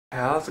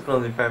How's it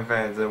going,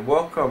 fans, and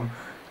welcome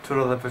to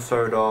another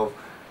episode of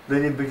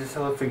Lyndan Business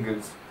Seller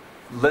Fingers.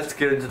 Let's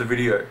get into the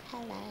video.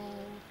 Hello.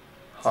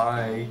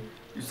 Hi. Today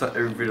You start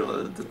every video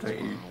like that, try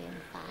don't you? and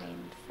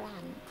find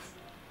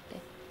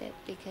France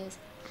because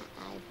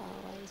I've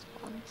always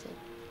wanted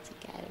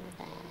to go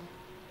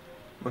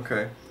there.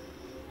 Okay.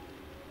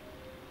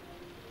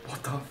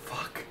 What the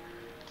fuck?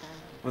 Uh,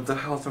 What the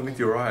hell's wrong with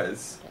your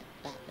eyes?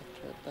 that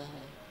little boy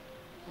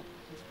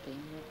has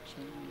been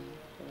watching me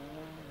for a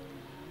while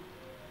now.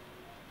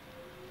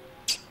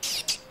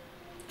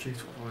 Jeez,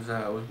 what was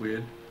that? That was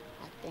weird.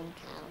 I think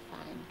I'll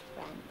find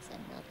France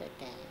another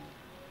day.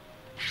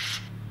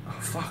 Oh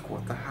fuck,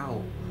 what the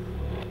hell?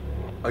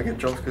 I get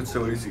jump scared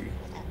so easy.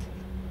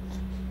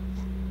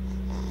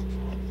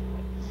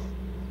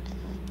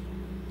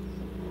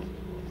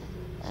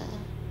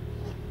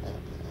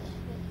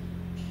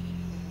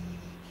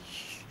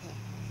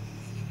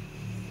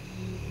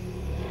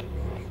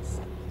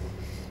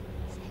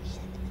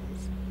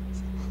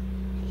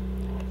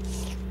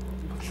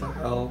 What the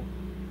hell?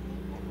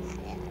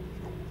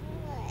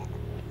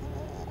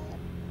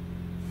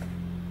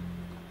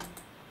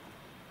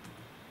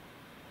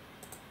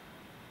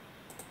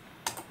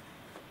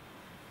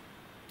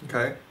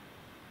 Okay.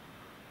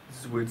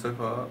 This is weird so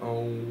far.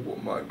 Oh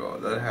my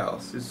god, that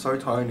house is so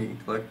tiny.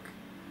 Like,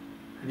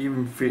 how do you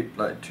even fit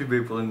like two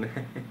people in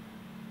there?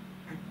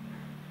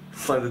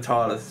 It's like the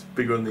TARDIS,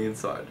 bigger on the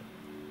inside.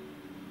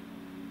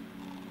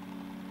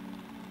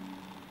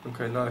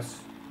 Okay, nice.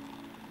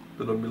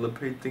 Little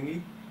millipede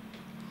thingy.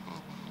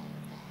 Hello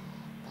there,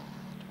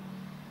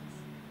 Birdwise.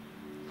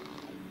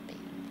 I've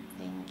been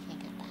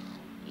thinking about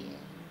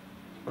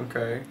you.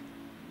 Okay.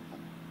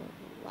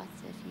 What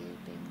have you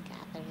been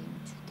gathering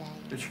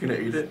today? Is she gonna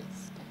eat it?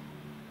 Sister?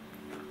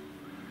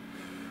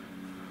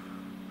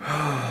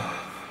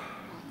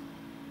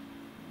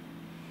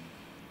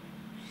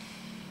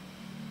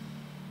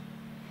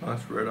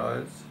 Nice red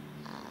eyes.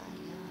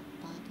 Your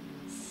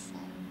body is so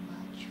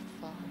much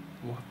fun.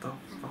 What the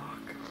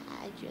fuck?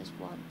 I just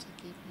want to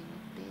give you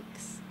a big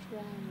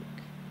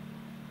stroke.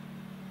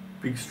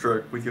 Big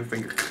stroke with your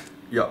finger.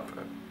 Yup.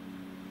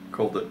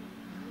 Called it.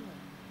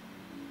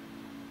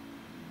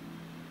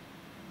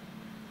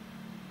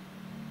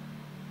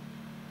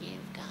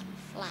 You've gone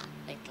flat,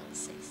 little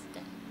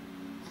sister,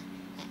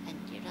 and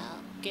you're all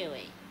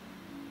gooey.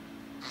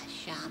 I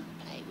shan't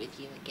play with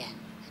you again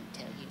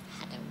until you've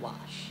had a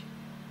wash.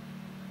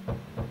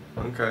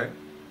 Okay.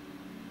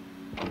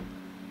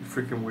 You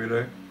freaking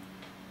weirdo.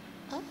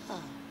 Oh,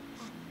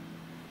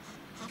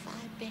 have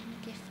I been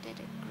gifted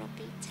a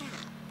grubby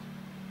tap?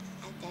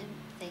 I don't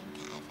think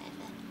I've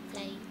ever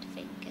played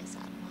fingers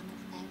on one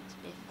of those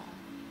before.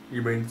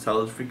 You mean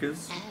salad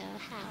fingers? Oh,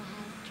 how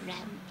I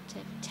dreamt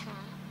of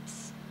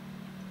taps.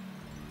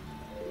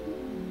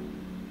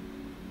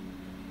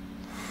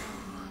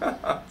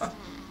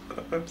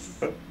 Taps.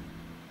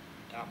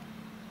 Tap,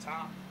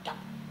 tap, Tap,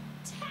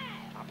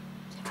 tap.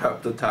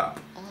 Tap the tap.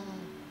 Oh,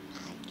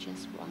 I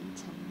just want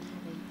to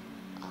marry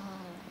all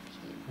of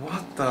you.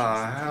 What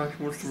the hell?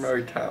 She wants to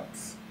marry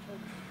taps.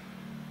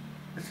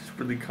 This is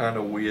really kind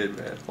of weird,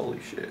 man.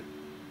 Holy shit.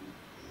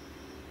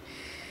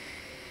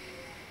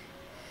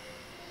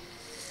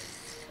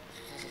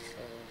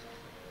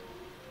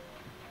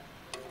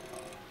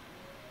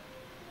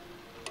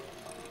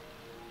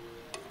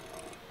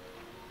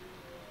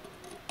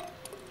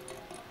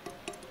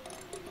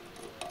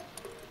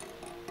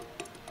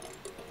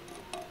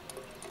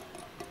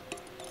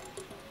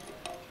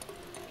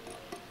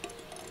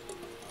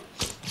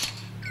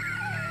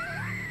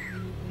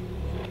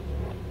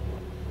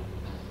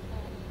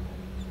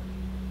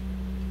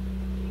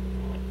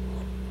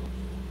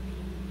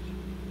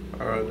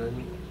 Alright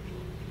then.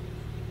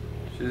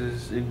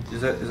 She's in,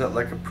 is that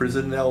like a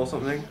prison now or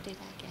something? How did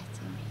I get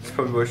in It's here?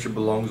 probably where she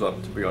belongs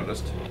on, to be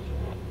honest.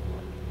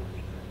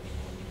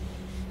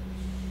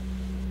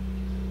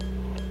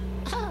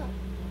 Oh!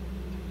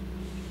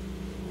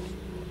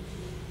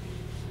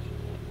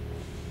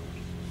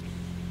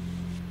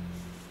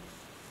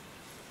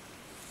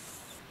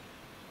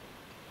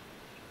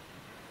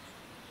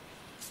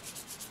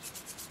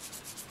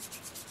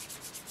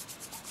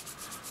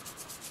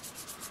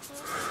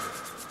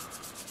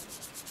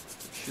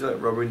 She's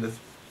like rubbing the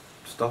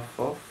stuff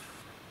off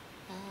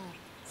Oh,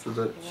 so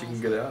that she can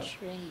was get a out.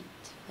 treat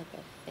for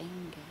the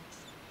fingers.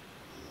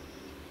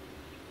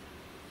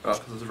 Oh,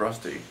 because it's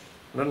rusty.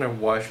 I don't know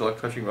why she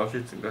likes touching rusty.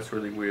 I think that's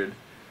really weird.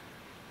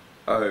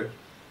 Oh,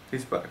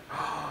 he's back.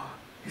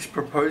 He's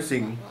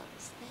proposing.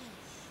 What's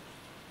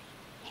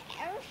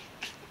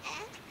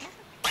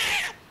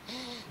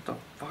What the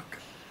fuck?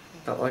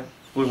 That like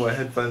blew my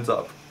headphones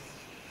up.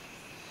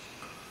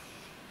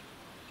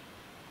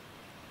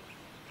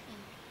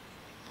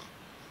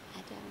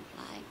 I don't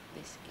like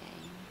this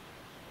game.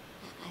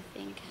 I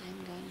think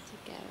I'm going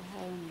to go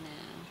home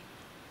now.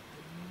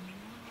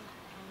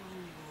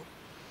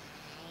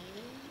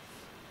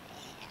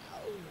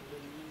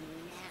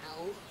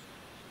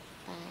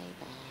 Bye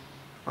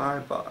bye. Bye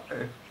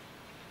bye.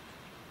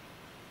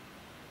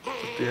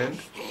 At the end?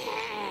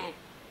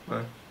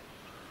 No.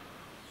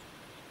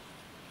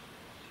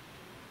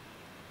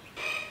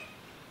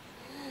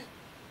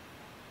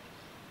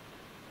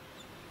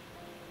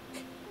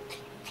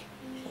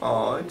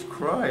 Oh, it's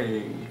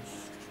crying.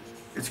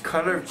 It's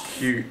kind of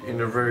cute in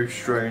a very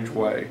strange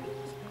way.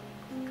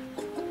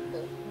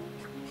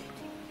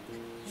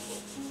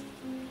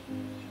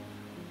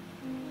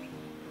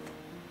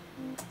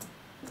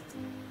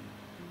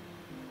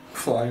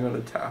 Flying on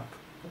a tap.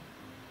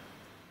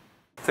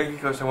 Thank you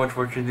guys so much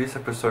for watching this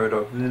episode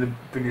of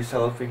Lyndan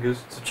Salad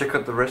Fingers. So check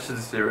out the rest of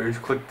the series,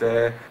 click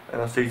there,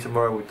 and I'll see you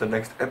tomorrow with the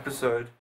next episode.